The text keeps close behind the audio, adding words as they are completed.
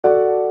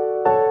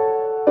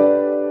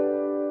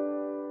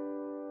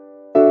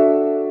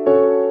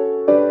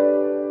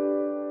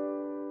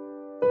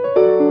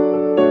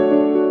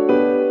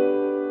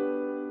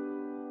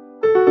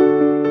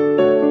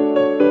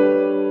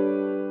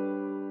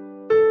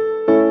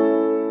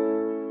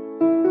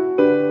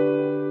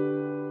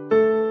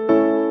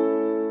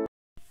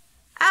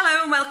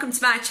welcome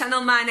to my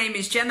channel. My name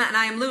is Gemma and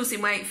I am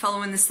losing weight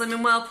following the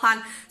Slimming World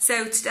plan.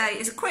 So today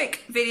is a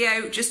quick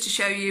video just to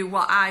show you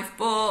what I've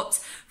bought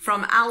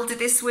from Aldi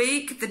this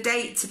week. The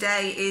date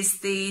today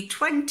is the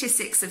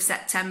 26th of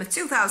September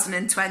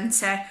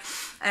 2020.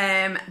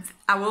 I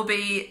will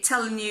be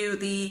telling you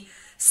the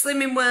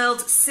Slimming World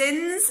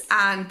syns,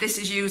 and this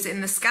is using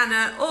the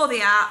scanner or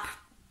the app,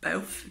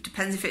 both,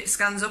 depends if it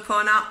scans up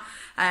or not,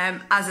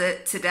 as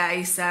of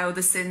today. So the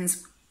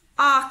syns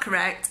are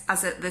correct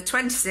as at the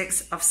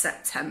 26th of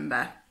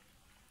September.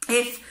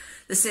 If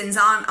the syns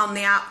aren't on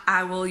the app,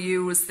 I will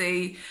use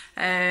the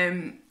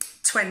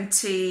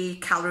 20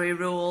 calorie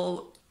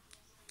rule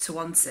to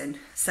one syn.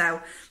 So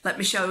let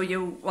me show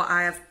you what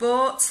I have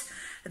bought.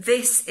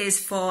 This is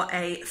for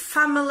a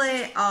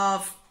family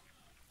of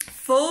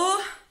 4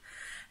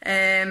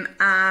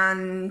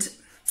 and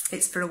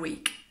it's for a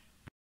week.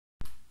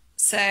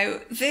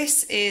 So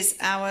this is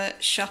our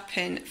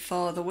shopping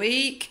for the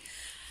week.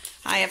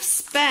 I have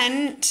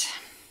spent,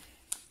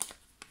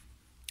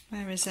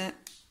 where is it?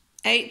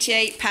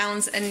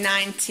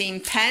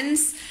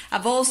 £88.19.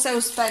 I've also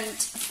spent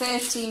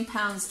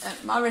 £13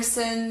 at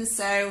Morrison's,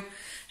 so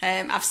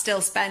I've still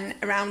spent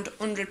around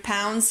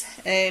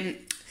 £100.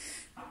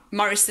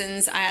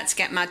 Morrison's, I had to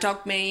get my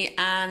dog meat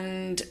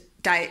and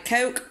Diet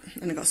Coke,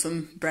 and I got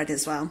some bread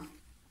as well.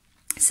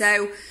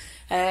 So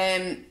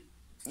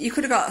you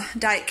could have got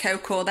Diet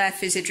Coke or their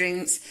fizzy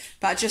drinks,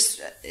 but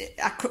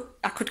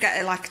I could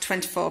get like a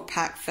 24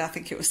 pack for, I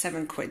think it was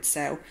 £7,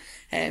 so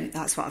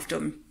that's what I've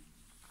done.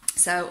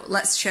 So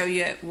let's show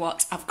you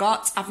what I've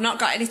got. I've not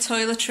got any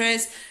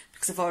toiletries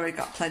because I've already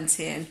got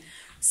plenty in.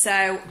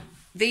 So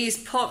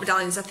these pork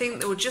medallions, I think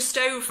they were just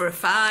over a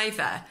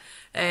 £5.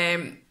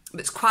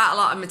 There's quite a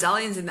lot of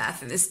medallions in there. I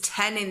think there's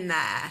 10 in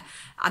there,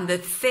 and they're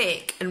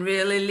thick and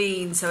really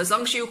lean. So as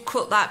long as you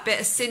cut that bit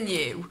of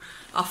sinew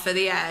off of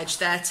the edge,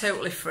 they're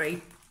totally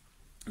free.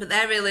 But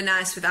they're really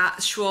nice with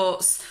that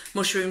Schwartz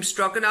mushroom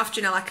stroganoff,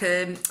 do you know, like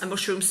a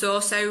mushroom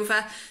sauce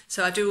over.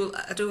 So I do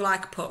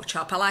like a pork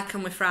chop. I like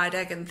them with fried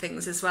egg and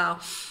things as well.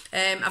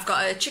 I've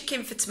got a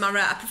chicken for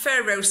tomorrow. I prefer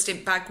a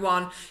roasted bag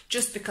one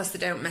just because they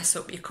don't mess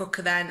up your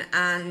cooker then,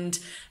 and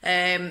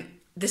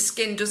the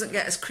skin doesn't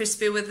get as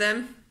crispy with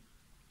them,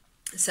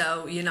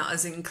 so you're not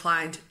as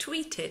inclined to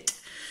eat it.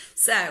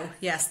 So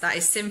yes, that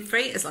is syn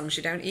free as long as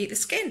you don't eat the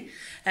skin.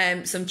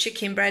 Some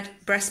chicken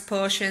breast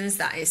portions,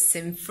 that is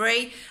syn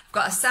free. I've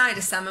got a side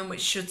of salmon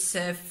which should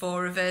serve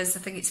 4 of us. I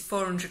think it's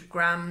 400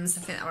 grams.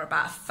 I think that were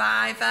about a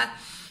 £5.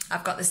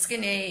 I've got the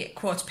skinny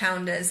quarter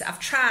pounders. I've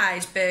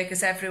tried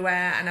burgers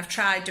everywhere and I've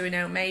tried doing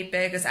homemade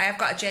burgers. I have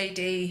got a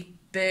JD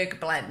burger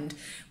blend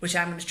which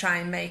I'm going to try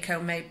and make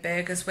homemade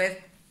burgers with.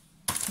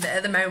 But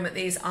at the moment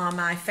these are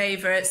my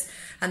favourites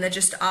and they're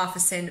just half a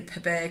syn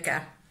per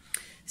burger.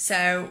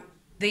 So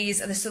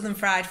these are the Southern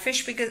Fried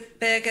Fish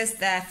Burgers.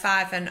 They're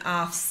 5.5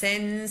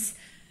 syns.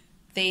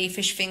 The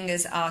fish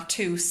fingers are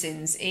 2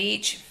 syns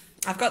each.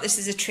 I've got this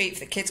as a treat for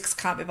the kids because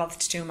I can't be bothered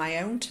to do my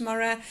own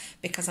tomorrow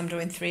because I'm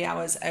doing 3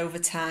 hours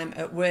overtime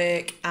at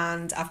work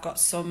and I've got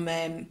some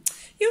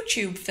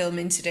YouTube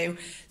filming to do.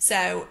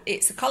 So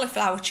it's a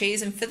cauliflower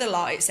cheese, and for the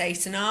lot it's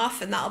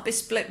 8.5, and that'll be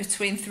split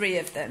between 3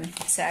 of them.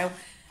 So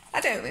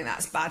I don't think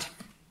that's bad.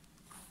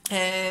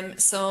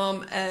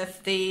 Some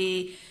of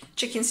the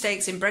chicken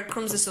steaks in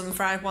breadcrumbs, the Southern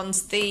Fried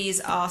ones, these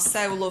are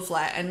so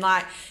lovely, and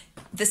like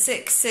the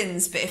 6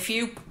 syns, but if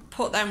you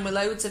put them with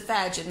loads of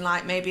veg and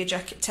like maybe a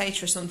jacket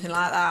potato or something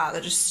like that,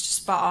 they're just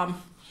spot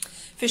on.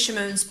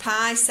 Fisherman's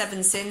pie, 7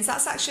 syns,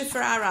 that's actually for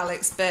our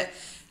Alex, but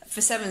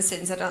for 7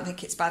 syns I don't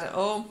think it's bad at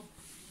all.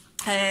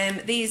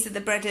 These are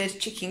the breaded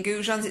chicken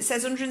goujons. It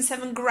says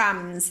 107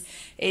 grams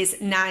is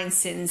 9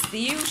 syns. They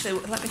usually,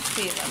 let me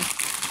feel them.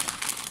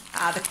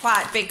 They're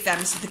quite big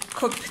them, so they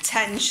could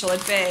potentially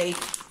be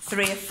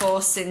 3 or 4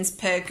 syns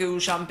per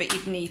goujon, but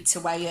you'd need to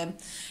weigh them.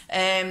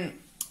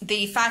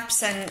 The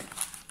 5%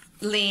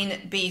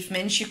 lean beef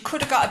mince, you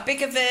could have got a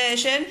bigger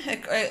version,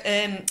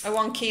 a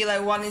 1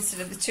 kilo one instead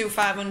of the 2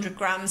 500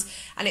 grams,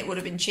 and it would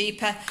have been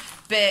cheaper.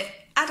 But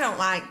I don't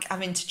like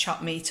having to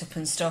chop meat up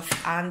and stuff,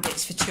 and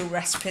it's for 2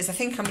 recipes. I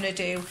think I'm going to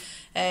do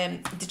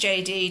the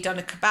JD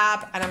doner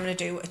kebab, and I'm going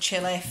to do a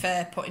chili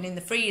for putting in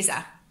the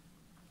freezer.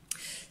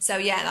 So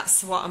yeah,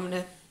 that's what I'm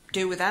going to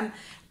do with them.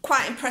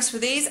 Quite impressed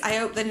with these. I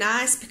hope they're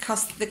nice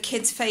because the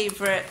kids'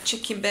 favourite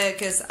chicken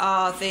burgers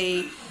are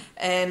the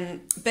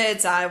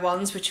bird's eye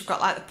ones, which have got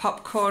like the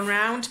popcorn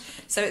round.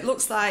 So it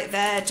looks like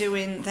they're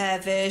doing their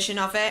version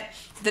of it.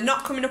 They're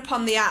not coming up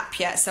on the app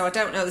yet, so I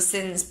don't know the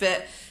syns,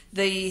 but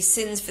the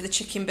syns for the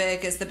chicken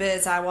burgers, the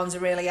bird's eye ones, are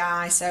really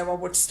high, so I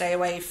would stay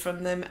away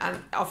from them.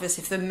 And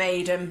obviously if they've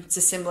made them, it's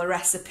a similar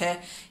recipe,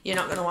 you're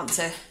not going to want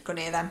to go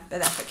near them, but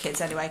they're for kids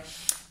anyway.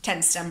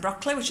 10 stem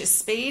broccoli, which is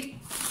speed.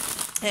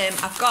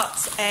 I've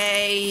got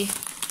a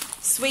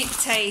Sweet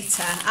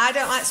potato. I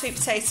don't like sweet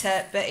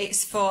potato, but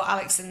it's for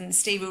Alex and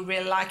Steve who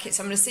really like it.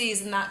 So I'm going to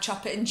season that,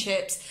 chop it in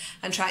chips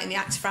and try it in the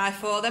act fry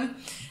for them.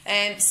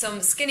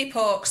 Some skinny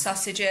pork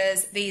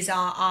sausages. These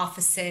are half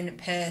a sin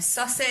per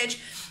sausage.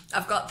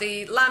 I've got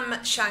the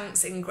lamb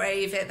shanks in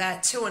gravy. They're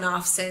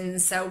 2.5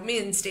 sins. So me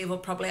and Steve will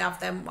probably have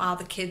them while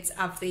the kids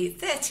have the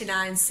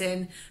 39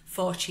 sin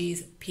 4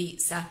 cheese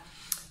pizza.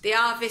 The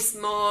Harvest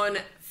Morn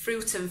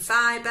fruit and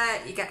fibre,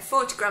 you get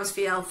 40 grams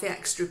for your healthy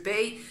extra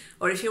B,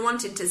 or if you're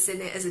wanting to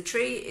sin it as a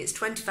treat, it's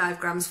 25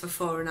 grams for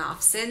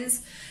 4.5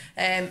 sins.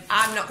 I'm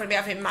not going to be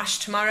having mash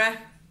tomorrow,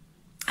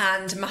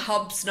 and my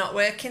hob's not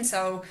working,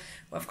 so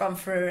we've gone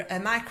for a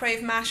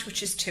microwave mash,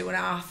 which is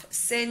 2.5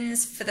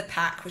 sins for the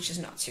pack, which is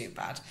not too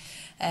bad.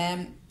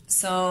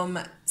 Some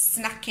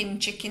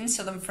snacking chicken,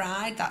 southern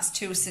fried, that's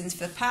 2 sins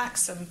for the pack.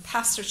 Some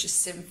pasta, which is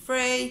sin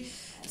free.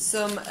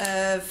 Some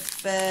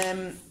of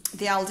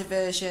the Aldi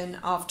version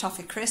of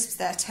toffee crisps,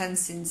 they're 10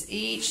 sins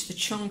each. The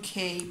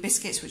chunky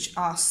biscuits, which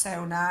are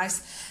so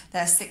nice,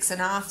 they're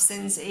 6.5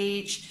 sins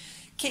each.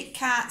 Kit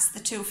Kats, the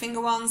 2 finger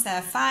ones,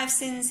 they're 5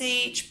 sins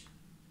each.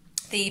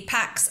 The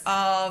packs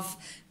of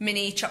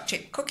mini choc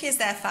chip cookies,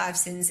 they're 5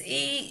 sins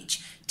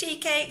each. Tea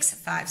cakes,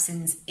 5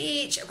 sins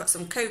each. I've got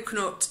some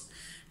coconut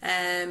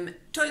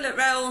toilet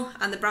roll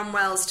and the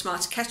Bramwell's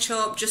tomato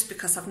ketchup, just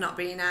because I've not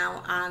been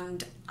out,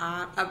 and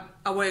I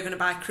were going to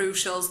buy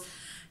Crucials,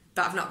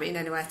 but I've not been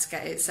anywhere to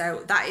get it.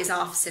 So that is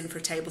half a sin for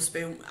a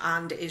tablespoon,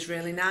 and it is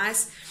really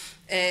nice.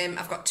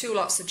 I've got 2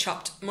 lots of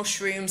chopped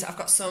mushrooms. I've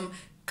got some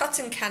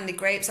cotton candy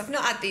grapes. I've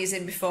not had these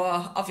in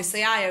before.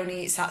 Obviously, I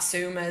only eat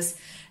Satsumas.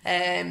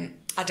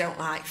 I don't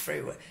like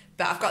fruit.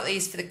 But I've got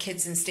these for the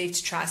kids and Steve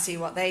to try, see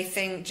what they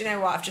think. Do you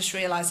know what? I've just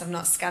realised I've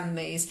not scanned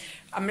these.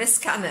 I'm going to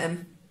scan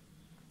them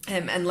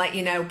and let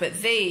you know.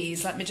 But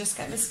these, let me just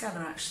get my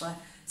scanner actually.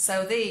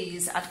 So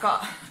these, I've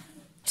got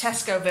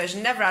Tesco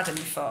version, never had them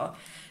before.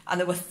 And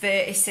there were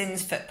 30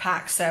 sins for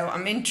pack, so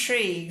I'm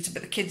intrigued,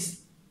 but the kids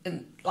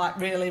like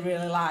really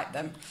like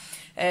them.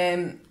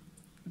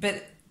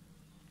 But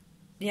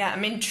yeah,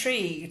 I'm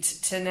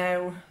intrigued to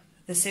know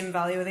the sin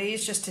value of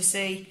these, just to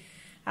see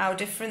how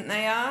different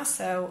they are.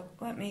 So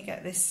let me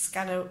get this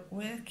scanner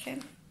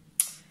working.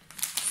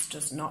 This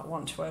does not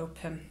want to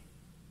open.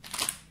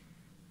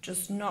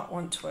 Does not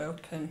want to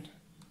open.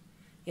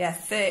 Yeah,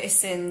 30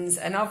 sins,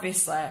 and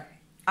obviously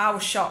I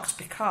was shocked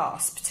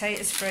because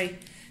potatoes free.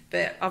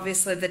 But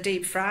obviously they're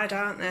deep fried,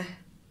 aren't they?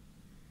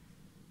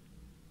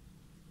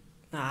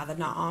 Nah, they're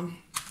not on.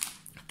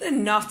 They're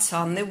not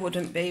on. They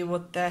wouldn't be,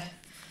 would they?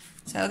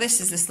 So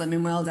this is the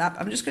Slimming World app.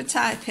 I'm just going to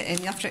type it in.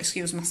 You have to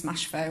excuse my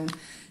smash phone.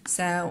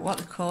 So what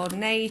they're called,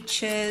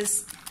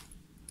 Nature's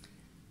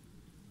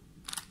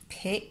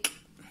Pick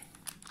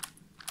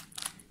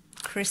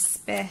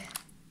Crispy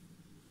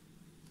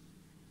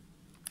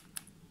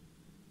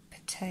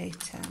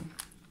Potato.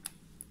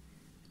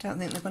 Don't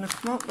think they're going to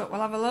come up, but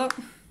we'll have a look.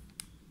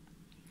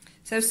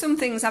 So some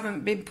things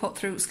haven't been put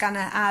through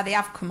scanner. They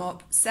have come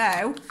up.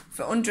 So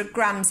for 100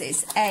 grams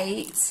it's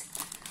 8,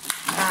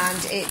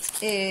 and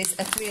it is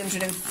a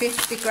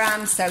 350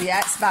 grams. So yeah,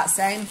 it's about the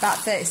same, about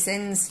 30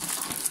 sins.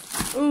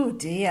 Oh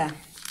dear,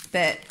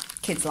 but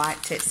kids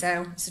liked it,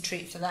 so it's a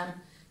treat for them.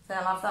 They'll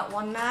have that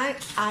one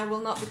night. I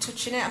will not be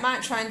touching it. I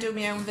might try and do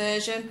my own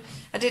version.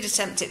 I did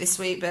attempt it this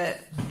week, but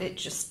it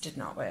just did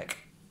not work.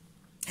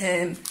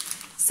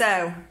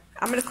 So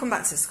I'm going to come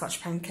back to the Scotch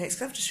pancakes,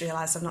 because I've just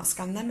realised I've not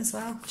scanned them as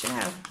well. Do you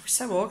know? We're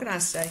so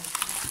organised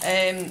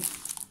today.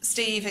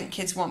 Steve and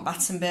kids want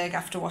Battenberg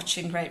after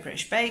watching Great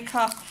British Bake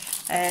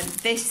Off.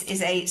 This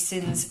is 8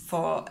 sins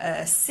for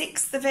a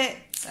 1/6 of it,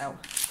 so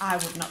I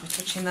would not be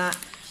touching that.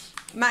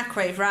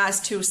 Microwave rice,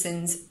 2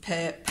 sins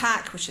per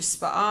pack, which is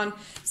spot on.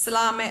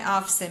 Salami,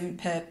 half sin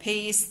per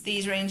piece.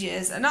 These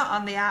ranges are not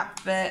on the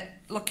app, but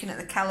looking at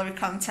the calorie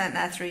content,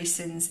 they're 3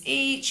 sins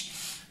each.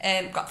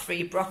 Got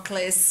 3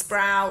 broccolis,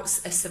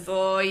 sprouts, a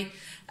Savoy,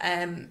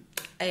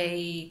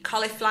 a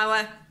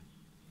cauliflower.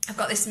 I've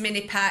got this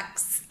mini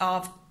packs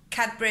of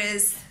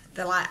Cadbury's,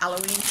 the like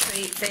Halloween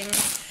treat thing.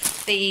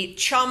 The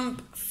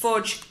Chomp,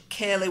 Fudge,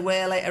 Curly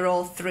Whirly are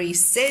all 3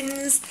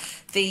 sins.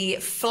 The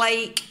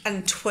Flake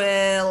and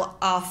Twirl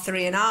are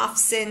 3.5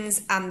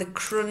 sins, and the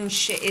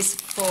Crunch is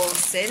 4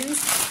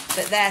 sins.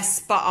 But they're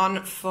spot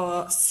on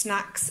for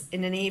snacks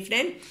in an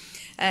evening.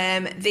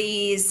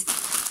 These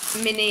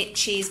mini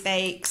cheese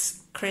bakes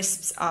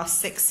crisps are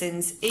 6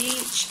 sins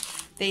each.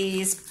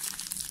 These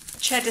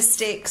cheddar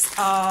sticks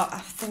are, I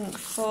think,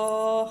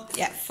 4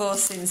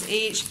 sins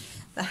each.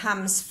 The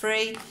ham's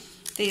free.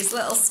 These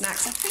little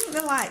snacks, I think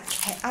they're like,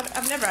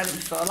 I've never had them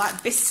before,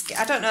 like biscuit.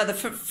 I don't know, the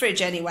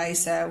fridge anyway,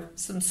 so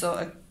some sort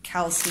of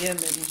calcium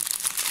and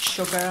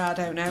sugar, I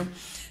don't know.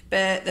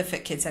 But they're for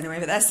kids anyway,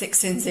 but they're 6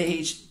 sins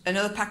each.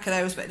 Another pack of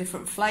those, but a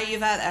different flavour,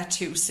 they're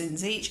 2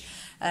 sins each.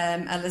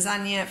 A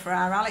lasagna for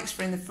our Alex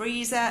for in the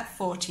freezer,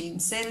 14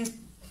 sins.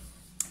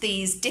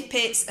 These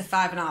Dippets are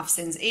 5.5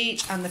 sins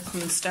each, and they've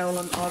come and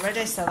stolen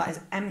already, so that is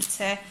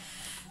empty.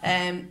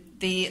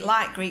 The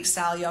light Greek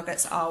style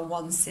yogurts are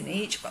 1 syn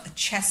each. I've got the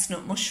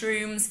chestnut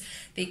mushrooms.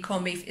 The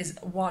corned beef is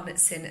 1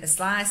 syn a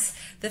slice.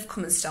 They've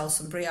come and stole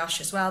some brioche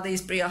as well.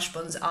 These brioche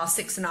buns are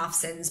 6.5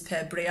 syns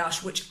per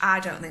brioche, which I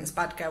don't think is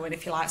bad going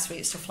if you like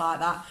sweet stuff like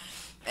that.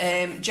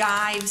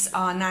 Jives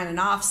are 9.5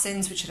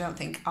 syns, which I don't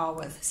think are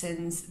worth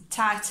syns.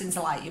 Titans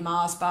are like your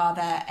Mars bar,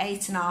 they're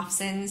 8.5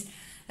 syns.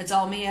 A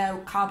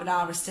Dolmio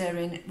carbonara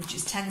stirring, which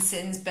is 10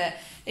 syns, but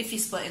if you're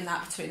splitting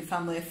that between a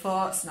family of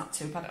 4, it's not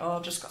too bad at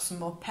all. Just got some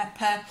more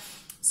pepper,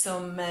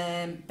 some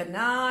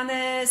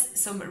bananas,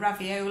 some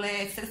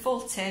ravioli. For the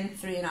full tin,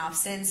 3.5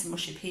 syns, some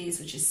mushy peas,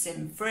 which is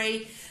syn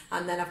free.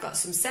 And then I've got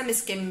some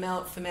semi-skim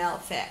milk for my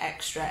Outfit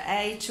Extra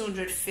A.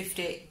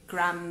 250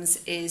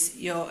 grams is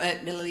your,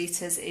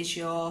 millilitres is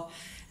your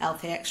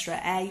Healthy Extra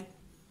A.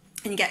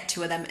 And you get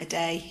 2 of them a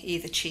day,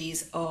 either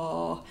cheese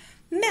or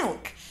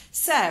milk.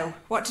 So,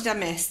 what did I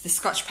miss? The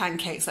Scotch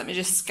pancakes. Let me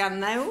just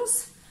scan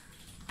those.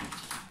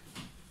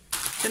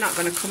 They're not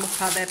going to come up,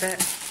 are they?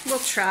 But we'll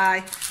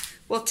try.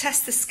 We'll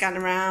test the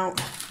scanner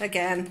out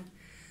again.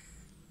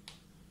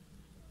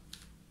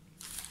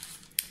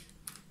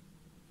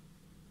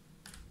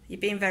 You're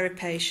being very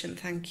patient,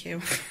 thank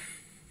you.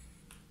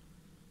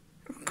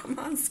 Oh, come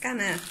on,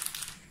 scanner.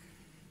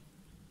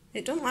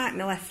 It doesn't like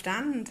my left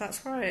hand,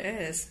 that's why it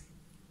is.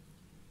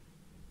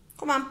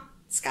 Come on,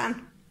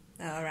 scan.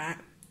 Alright,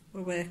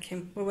 we're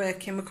working, we're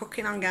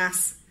cooking on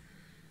gas.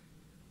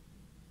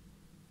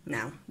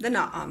 No, they're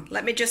not on.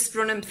 Let me just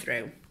run them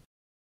through.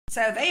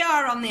 So they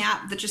are on the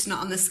app, they're just not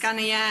on the scanner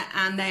yet,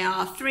 and they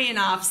are 3.5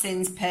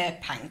 syns per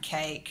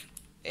pancake,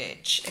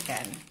 which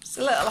again, it's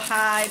a little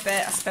high,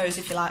 but I suppose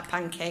if you like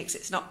pancakes,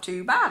 it's not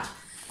too bad.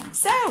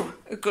 So,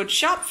 a good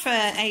shop for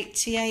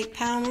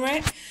 £88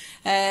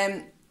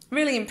 rate.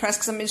 Really impressed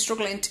because I've been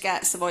struggling to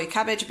get Savoy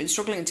cabbage, I've been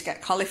struggling to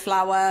get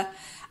cauliflower,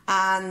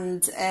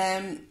 and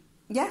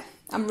yeah,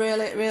 I'm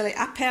really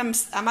happy. I'm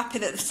happy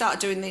that they started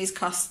doing these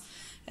because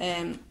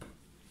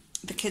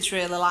the kids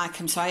really like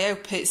them, so I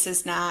hope it's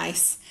as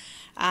nice.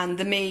 And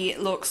the meat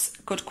looks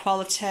good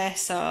quality,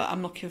 so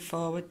I'm looking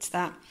forward to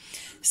that.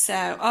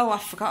 So, oh, I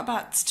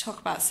forgot to talk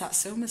about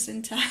satsumas,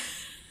 didn't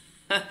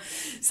I?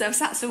 So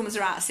satsumas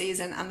are out of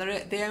season, and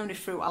they're the only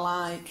fruit I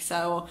like.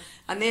 So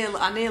I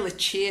nearly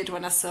cheered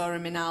when I saw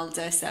them in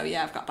Aldi. So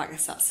yeah, I've got a bag of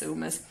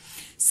satsumas.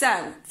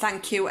 So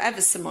thank you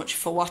ever so much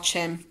for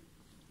watching.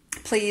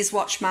 Please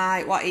watch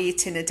my What I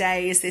Eat in a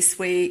Day is this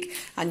week,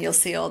 and you'll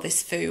see all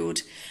this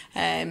food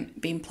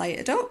being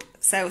plated up.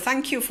 So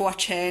thank you for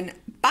watching.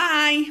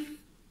 Bye.